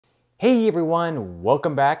Hey everyone,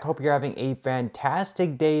 welcome back. Hope you're having a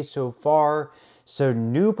fantastic day so far. So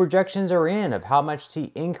new projections are in of how much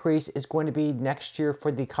the increase is going to be next year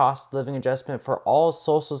for the cost of living adjustment for all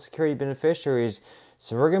Social Security beneficiaries.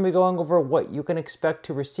 So we're going to be going over what you can expect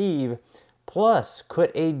to receive. Plus,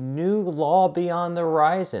 could a new law be on the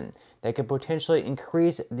horizon that could potentially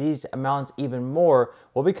increase these amounts even more?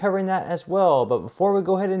 We'll be covering that as well. But before we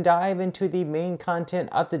go ahead and dive into the main content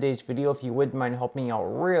of today's video, if you wouldn't mind helping me out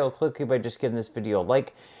real quickly by just giving this video a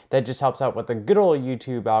like, that just helps out with the good old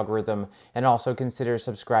YouTube algorithm, and also consider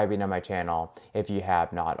subscribing to my channel if you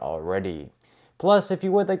have not already. Plus, if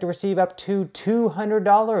you would like to receive up to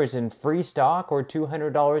 $200 in free stock or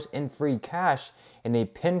 $200 in free cash, in a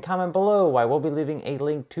pinned comment below, I will be leaving a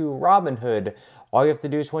link to Robinhood. All you have to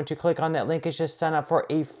do is once you click on that link is just sign up for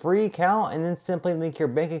a free account and then simply link your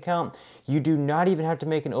bank account. You do not even have to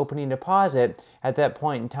make an opening deposit. At that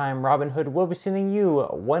point in time, Robinhood will be sending you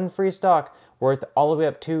one free stock worth all the way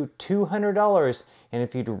up to $200. And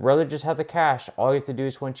if you'd rather just have the cash, all you have to do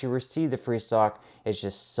is once you receive the free stock is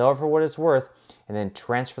just sell it for what it's worth and then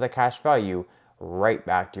transfer the cash value right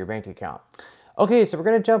back to your bank account. Okay, so we're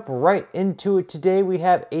going to jump right into it today. We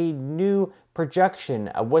have a new projection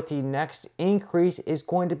of what the next increase is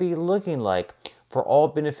going to be looking like for all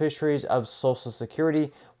beneficiaries of Social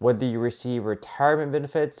Security, whether you receive retirement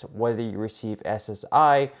benefits, whether you receive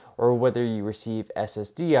SSI, or whether you receive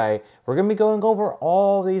SSDI. We're going to be going over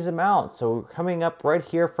all these amounts. So we're coming up right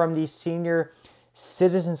here from the Senior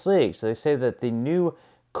Citizens League. So they say that the new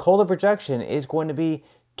COLA projection is going to be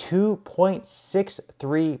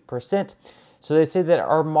 2.63%. So they say that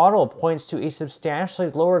our model points to a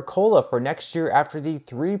substantially lower COLA for next year after the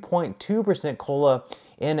 3.2% COLA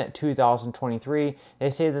in 2023.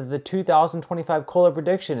 They say that the 2025 COLA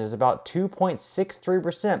prediction is about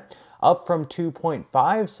 2.63%, up from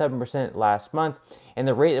 2.57% last month. And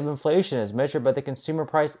the rate of inflation as measured by the Consumer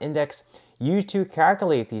Price Index used to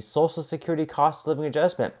calculate the Social Security cost of living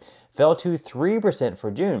adjustment fell to 3%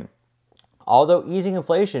 for June. Although easing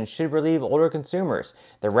inflation should relieve older consumers,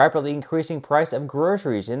 the rapidly increasing price of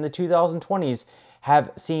groceries in the 2020s have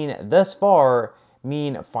seen thus far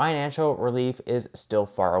mean financial relief is still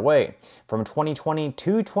far away. From 2020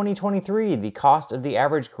 to 2023, the cost of the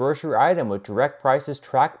average grocery item with direct prices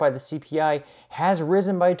tracked by the CPI has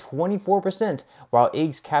risen by 24%, while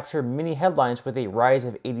eggs capture many headlines with a rise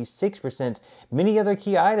of 86%. Many other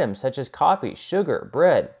key items such as coffee, sugar,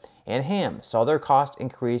 bread, and ham saw their cost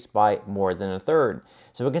increase by more than a third.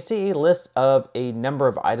 So we can see a list of a number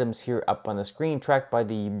of items here up on the screen tracked by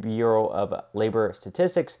the Bureau of Labor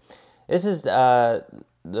Statistics. This is the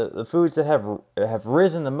foods that have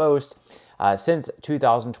risen the most since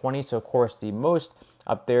 2020. So of course the most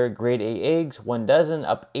up there, grade A eggs, 1 dozen,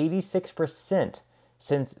 up 86%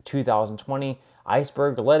 since 2020.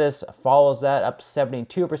 Iceberg lettuce follows that, up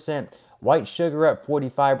 72%. White sugar up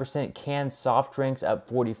 45%, canned soft drinks up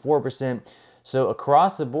 44%. So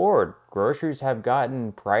across the board, groceries have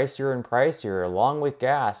gotten pricier and pricier along with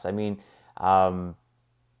gas. Inflation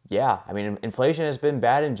has been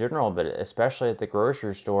bad in general, but especially at the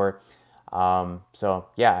grocery store. It's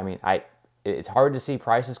hard to see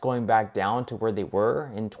prices going back down to where they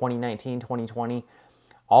were in 2019, 2020.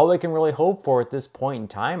 All we can really hope for at this point in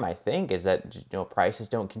time, I think, is that prices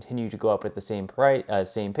don't continue to go up at the same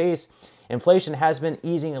pace. Inflation has been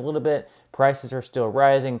easing a little bit. Prices are still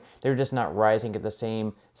rising. They're just not rising at the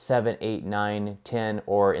same 7, 8, 9, 10,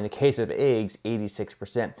 or in the case of eggs,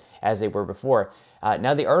 86% as they were before.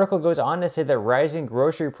 Now the article goes on to say that rising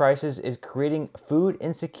grocery prices is creating food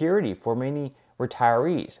insecurity for many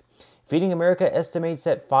retirees. Feeding America estimates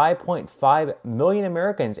that 5.5 million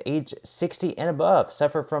Americans aged 60 and above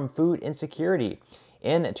suffer from food insecurity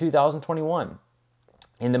in 2021.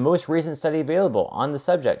 In the most recent study available on the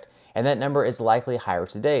subject, and that number is likely higher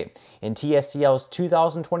today. In TSCL's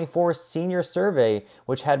 2024 senior survey,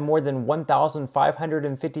 which had more than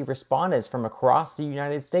 1,550 respondents from across the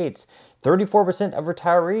United States, 34% of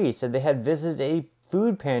retirees said they had visited a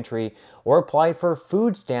food pantry or applied for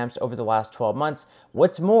food stamps over the last 12 months.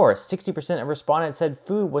 What's more, 60% of respondents said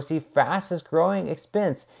food was the fastest growing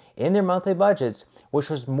expense in their monthly budgets, which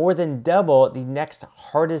was more than double the next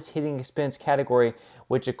hardest hitting expense category,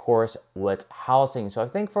 which of course was housing. So I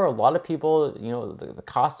think for a lot of people, the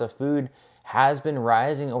cost of food has been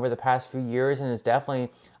rising over the past few years and has definitely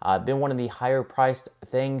been one of the higher priced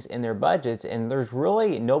things in their budgets, and there's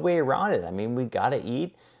really no way around it. We gotta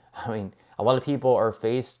eat. A lot of people are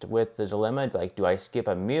faced with the dilemma, like, do I skip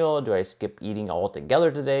a meal? Do I skip eating altogether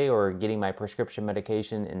today or getting my prescription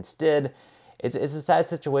medication instead? It's a sad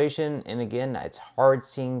situation, and again, it's hard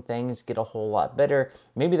seeing things get a whole lot better.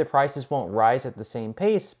 Maybe the prices won't rise at the same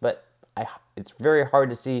pace, but it's very hard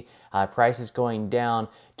to see prices going down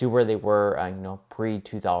to where they were,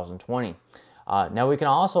 pre-2020. Now we can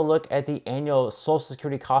also look at the annual Social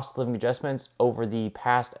Security cost of living adjustments over the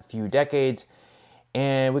past few decades.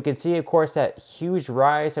 And we can see, of course, that huge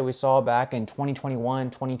rise that we saw back in 2021,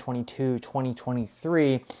 2022,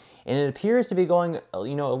 2023. And it appears to be going, a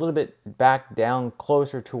little bit back down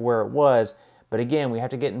closer to where it was. But again, we have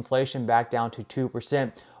to get inflation back down to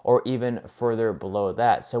 2% or even further below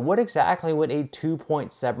that. So what exactly would a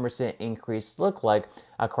 2.7% increase look like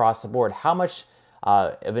across the board? How much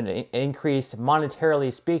of an increase,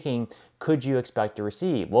 monetarily speaking, could you expect to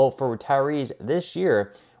receive? Well, for retirees this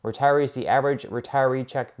year, the average retiree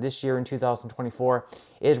check this year in 2024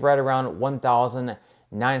 is right around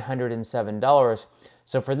 $1,907.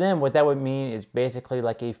 So for them, what that would mean is basically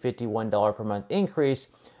like a $51 per month increase,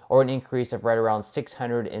 or an increase of right around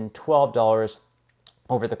 $612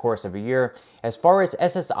 over the course of a year. As far as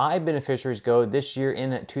SSI beneficiaries go, this year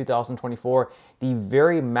in 2024, the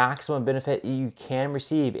very maximum benefit you can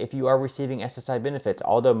receive if you are receiving SSI benefits,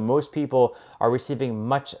 although most people are receiving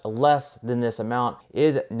much less than this amount,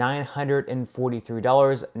 is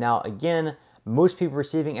 $943. Now again, most people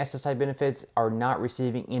receiving SSI benefits are not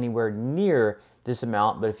receiving anywhere near this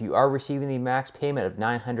amount, but if you are receiving the max payment of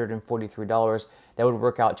 $943, that would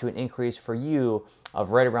work out to an increase for you of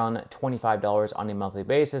right around $25 on a monthly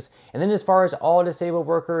basis. And then as far as all disabled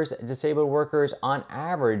workers on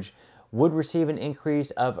average would receive an increase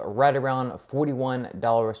of right around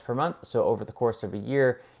 $41 per month. So over the course of a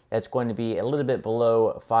year, that's going to be a little bit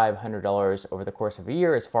below $500 over the course of a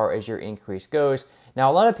year as far as your increase goes.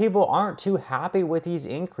 Now, a lot of people aren't too happy with these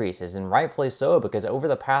increases, and rightfully so, because over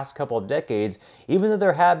the past couple of decades, even though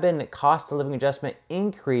there have been cost of living adjustment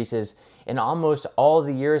increases in almost all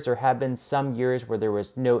the years, there have been some years where there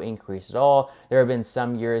was no increase at all. There have been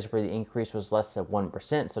some years where the increase was less than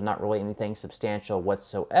 1%, so not really anything substantial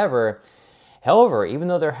whatsoever. However, even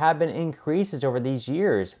though there have been increases over these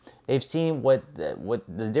years, they've seen what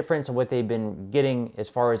the difference of what they've been getting as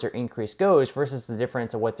far as their increase goes versus the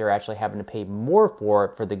difference of what they're actually having to pay more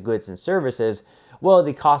for the goods and services. Well,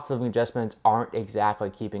 the cost of living adjustments aren't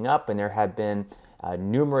exactly keeping up, and there have been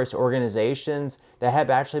numerous organizations that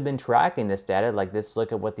have actually been tracking this data. Like, let's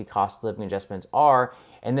look at what the cost of living adjustments are,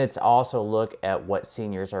 and let's also look at what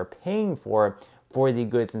seniors are paying for the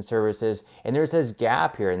goods and services. And there's this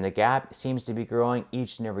gap here, and the gap seems to be growing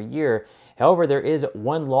each and every year. However, there is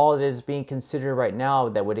one law that is being considered right now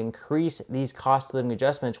that would increase these cost of living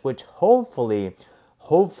adjustments, which hopefully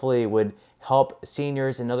would help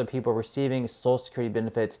seniors and other people receiving Social Security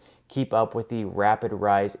benefits keep up with the rapid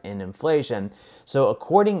rise in inflation. So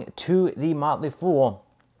according to the Motley Fool,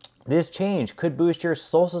 this change could boost your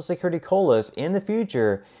Social Security COLAs in the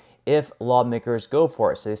future if lawmakers go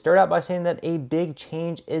for it. So they start out by saying that a big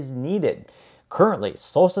change is needed. Currently,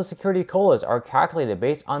 Social Security COLAs are calculated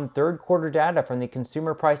based on third quarter data from the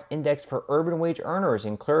Consumer Price Index for urban wage earners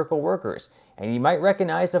and clerical workers. And you might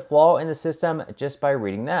recognize the flaw in the system just by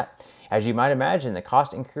reading that. As you might imagine, the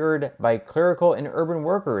costs incurred by clerical and urban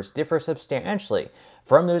workers differ substantially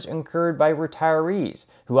from those incurred by retirees,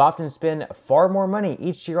 who often spend far more money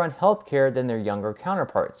each year on healthcare than their younger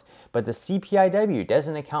counterparts. But the CPIW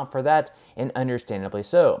doesn't account for that, and understandably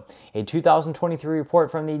so. A 2023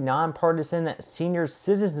 report from the nonpartisan Senior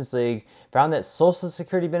Citizens League found that Social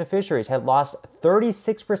Security beneficiaries had lost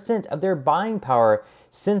 36% of their buying power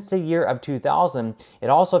since the year of 2000. It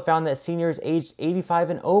also found that seniors aged 85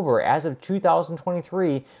 and over as of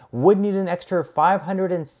 2023 would need an extra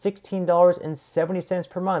 $516.70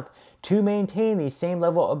 per month to maintain the same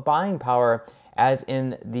level of buying power as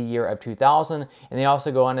in the year of 2000. And they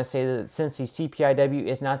also go on to say that since the CPIW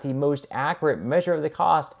is not the most accurate measure of the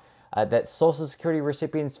cost that Social Security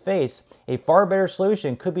recipients face, a far better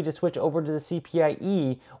solution could be to switch over to the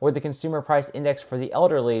CPIE, or the Consumer Price Index for the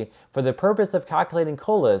elderly, for the purpose of calculating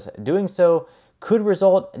COLAs. Doing so could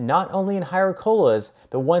result not only in higher COLAs,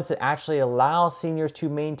 but ones that actually allow seniors to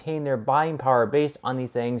maintain their buying power based on the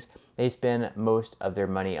things they spend most of their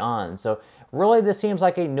money on. So really, this seems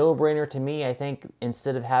like a no-brainer to me. I think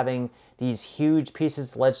instead of having these huge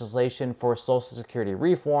pieces of legislation for Social Security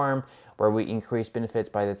reform, where we increase benefits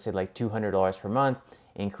by, let's say, like $200 per month,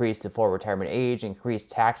 increase the full retirement age, increase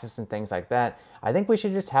taxes and things like that, I think we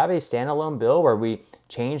should just have a standalone bill where we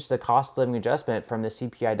change the cost of living adjustment from the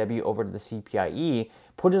CPIW over to the CPIE,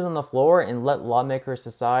 put it on the floor, and let lawmakers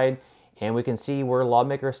decide, and we can see where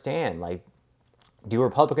lawmakers stand. Like, do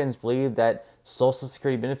Republicans believe that Social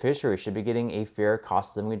Security beneficiaries should be getting a fair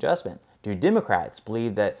cost of living adjustment? Do Democrats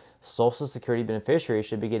believe that Social Security beneficiaries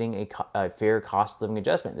should be getting a fair cost of living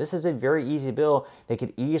adjustment? This is a very easy bill. They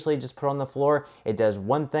could easily just put on the floor. It does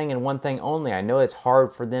one thing and one thing only. I know it's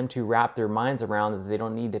hard for them to wrap their minds around that they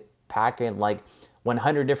don't need to pack in like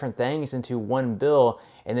 100 different things into one bill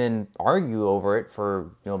and then argue over it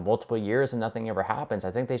for multiple years and nothing ever happens.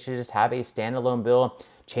 I think they should just have a standalone bill,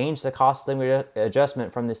 change the cost of living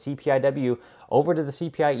adjustment from the CPIW over to the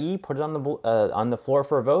CPIE, put it on the floor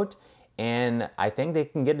for a vote, and I think they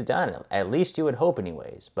can get it done. At least you would hope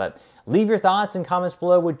anyways. But leave your thoughts and comments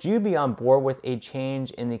below. Would you be on board with a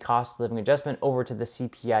change in the cost of living adjustment over to the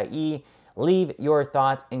CPIE? Leave your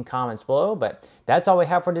thoughts and comments below. But that's all we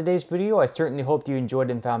have for today's video. I certainly hope you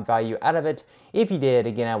enjoyed and found value out of it. If you did,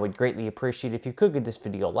 again, I would greatly appreciate if you could give this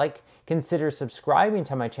video a like. Consider subscribing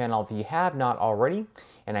to my channel if you have not already.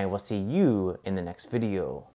 And I will see you in the next video.